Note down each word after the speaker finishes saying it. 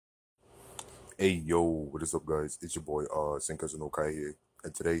Hey yo, what is up guys? It's your boy Sinkazuno Kai here,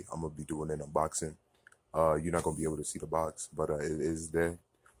 and today I'm gonna be doing an unboxing. You're not gonna be able to see the box, but it is there.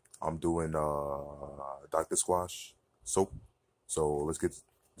 I'm doing Dacta Squaz Soaup. So let's get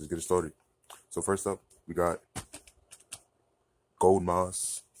it started. So first up, we got gold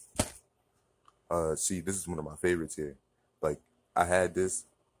moss. See, this is one of my favorites here. Like I had this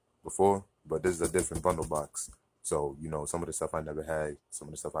before, but this is a different bundle box. So some of the stuff I never had, some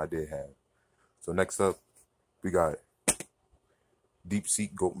of the stuff I did have. So next up, we got deep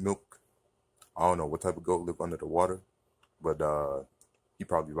sea goat milk. I don't know what type of goat live under the water, but he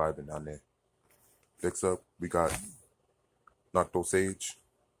probably vibing down there. Next up, we got Dacta sage.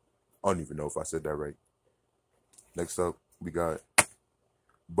 I don't even know if I said that right. Next up, we got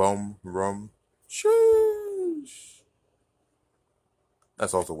bum rum. Sheesh.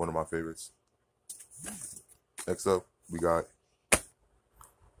 That's also one of my favorites. Next up, we got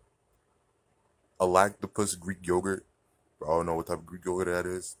a lactopus Greek yogurt. I don't know what type of Greek yogurt that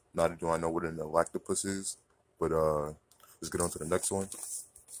is. Neither do I know what an lactopus is. But let's get on to the next one.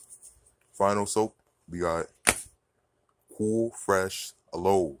 Final soap, we got Cool Fresh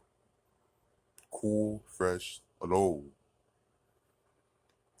Aloe. Cool Fresh Aloe.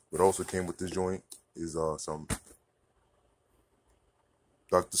 What also came with this joint is some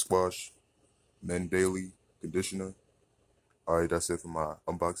Dacta Squaz Men Daily Conditioner. Alright, that's it for my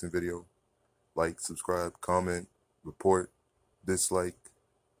unboxing video. Like, subscribe, comment, report, dislike,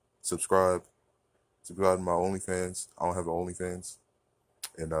 subscribe to my OnlyFans. I don't have an OnlyFans.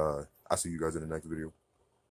 And I'll see you guys in the next video.